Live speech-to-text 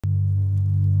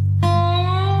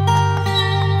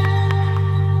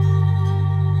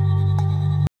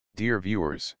Dear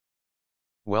viewers,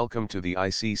 welcome to the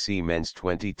ICC Men's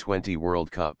 2020 World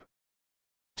Cup.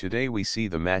 Today we see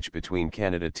the match between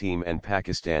Canada team and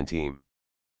Pakistan team.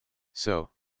 So,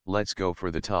 let's go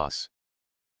for the toss.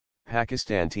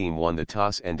 Pakistan team won the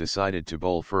toss and decided to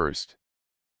bowl first.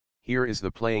 Here is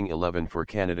the playing 11 for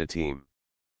Canada team.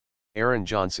 Aaron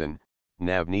Johnson,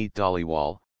 Navneet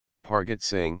Dhaliwal, Pargat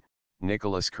Singh,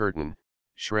 Nicholas Curtin,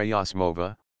 Shreyas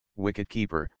Mova,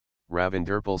 wicket-keeper,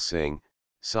 Ravinderpal Singh,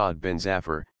 Saad bin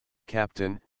Zafar,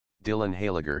 captain, Dylan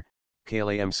Haliger,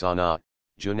 Kalaim Sanaat,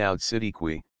 Junaid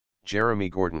Siddiqui, Jeremy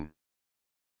Gordon.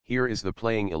 Here is the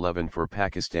playing 11 for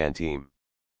Pakistan team.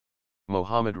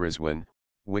 Mohammad Rizwan,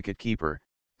 wicket-keeper,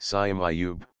 Saim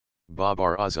Ayub,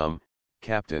 Babar Azam,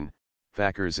 captain,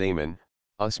 Fakhar Zaman,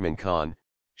 Usman Khan,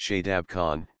 Shadab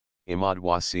Khan, Imad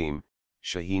Wasim,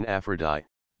 Shaheen Afridi,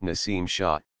 Naseem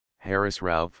Shah, Haris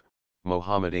Rauf,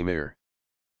 Mohammad Amir.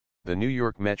 The New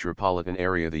York metropolitan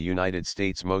area, the United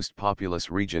States' most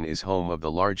populous region, is home of the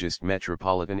largest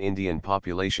metropolitan Indian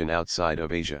population outside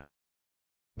of Asia.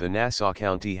 The Nassau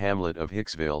County hamlet of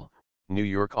Hicksville, New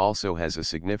York also has a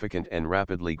significant and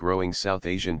rapidly growing South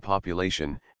Asian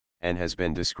population, and has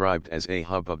been described as a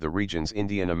hub of the region's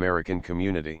Indian American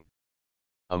community.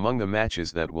 Among the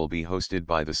matches that will be hosted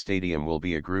by the stadium will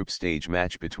be a group stage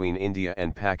match between India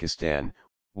and Pakistan,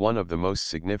 one of the most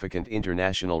significant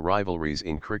international rivalries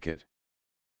in cricket.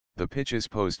 The pitches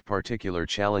posed particular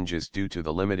challenges due to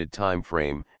the limited time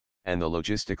frame, and the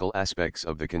logistical aspects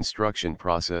of the construction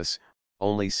process.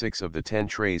 Only 6 of the 10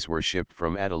 trays were shipped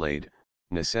from Adelaide,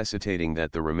 necessitating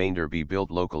that the remainder be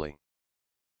built locally.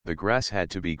 The grass had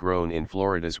to be grown in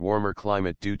Florida's warmer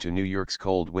climate due to New York's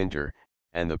cold winter,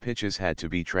 and the pitches had to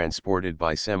be transported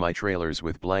by semi-trailers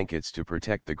with blankets to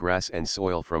protect the grass and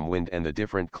soil from wind and the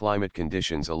different climate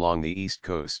conditions along the East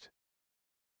Coast.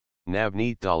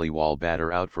 Navneet Dhaliwal,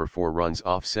 batter, out for 4 runs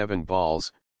off 7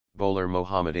 balls, bowler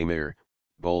Mohammad Amir,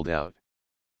 bowled out.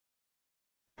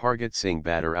 Pargat Singh,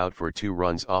 batter, out for 2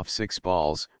 runs off 6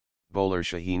 balls, bowler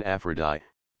Shaheen Afridi,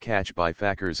 catch by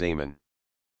Fakhar Zaman.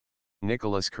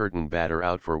 Nicholas Curtin, batter,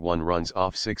 out for 1 runs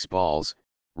off 6 balls,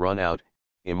 run out,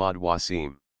 Imad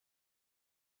Wasim.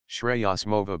 Shreyas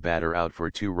Mova, batter, out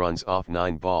for 2 runs off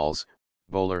 9 balls,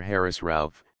 bowler Haris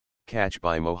Rauf, catch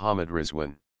by Mohammad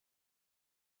Rizwan.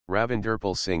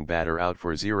 Ravinderpal Singh, batter, out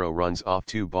for 0 runs off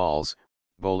 2 balls,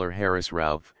 bowler Haris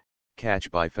Rauf,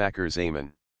 catch by Fakhar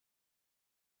Zaman.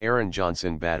 Aaron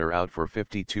Johnson, batter, out for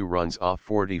 52 runs off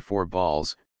 44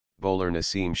 balls, bowler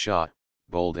Naseem Shah,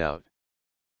 bowled out.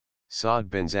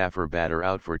 Saad bin Zafar, batter,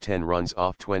 out for 10 runs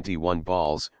off 21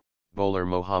 balls, bowler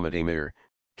Mohammad Amir,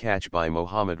 catch by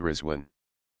Mohammad Rizwan.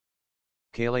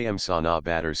 Kalaim Sanaat,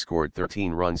 batter, scored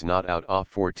 13 runs not out off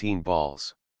 14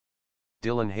 balls.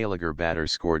 Dylan Haliger, batter,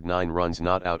 scored 9 runs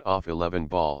not out off 11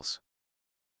 balls.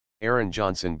 Aaron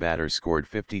Johnson, batter, scored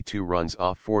 52 runs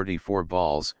off 44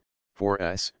 balls,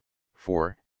 4s,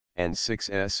 4, and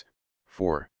 6s,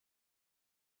 4.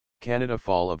 Canada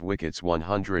fall of wickets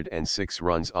 106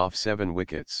 runs off 7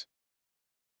 wickets.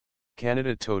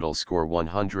 Canada total score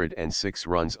 106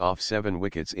 runs off 7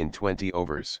 wickets in 20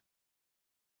 overs.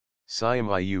 Saim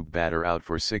Ayub, batter, out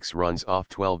for 6 runs off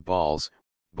 12 balls,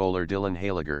 bowler Dylan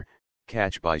Haliger,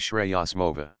 catch by Shreyas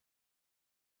Mova.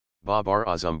 Babar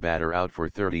Azam, batter, out for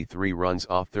 33 runs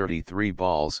off 33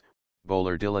 balls,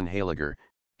 bowler Dylan Haliger,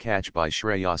 catch by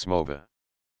Shreyas Mova.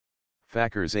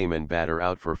 Fakhar Zaman, batter,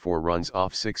 out for 4 runs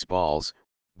off 6 balls,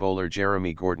 bowler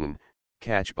Jeremy Gordon,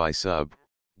 catch by sub,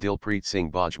 Dilpreet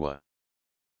Singh Bajwa.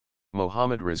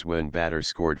 Mohammad Rizwan, batter,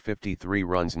 scored 53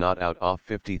 runs not out off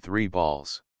 53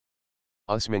 balls.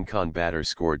 Usman Khan, batter,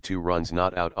 scored 2 runs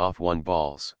not out off 1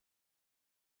 balls.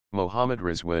 Mohammad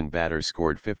Rizwan, batter,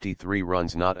 scored 53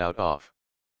 runs not out off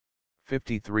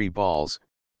 53 balls,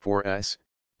 4s,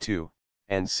 2,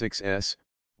 and 6s,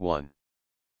 1.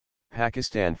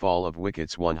 Pakistan fall of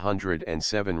wickets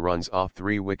 107 runs off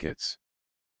 3 wickets.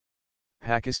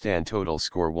 Pakistan total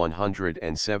score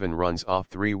 107 runs off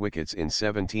 3 wickets in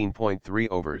 17.3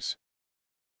 overs.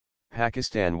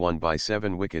 Pakistan won by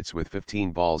 7 wickets with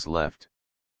 15 balls left.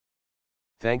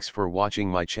 Thanks for watching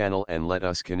my channel, and let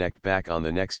us connect back on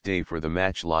the next day for the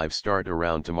match live start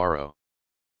around tomorrow.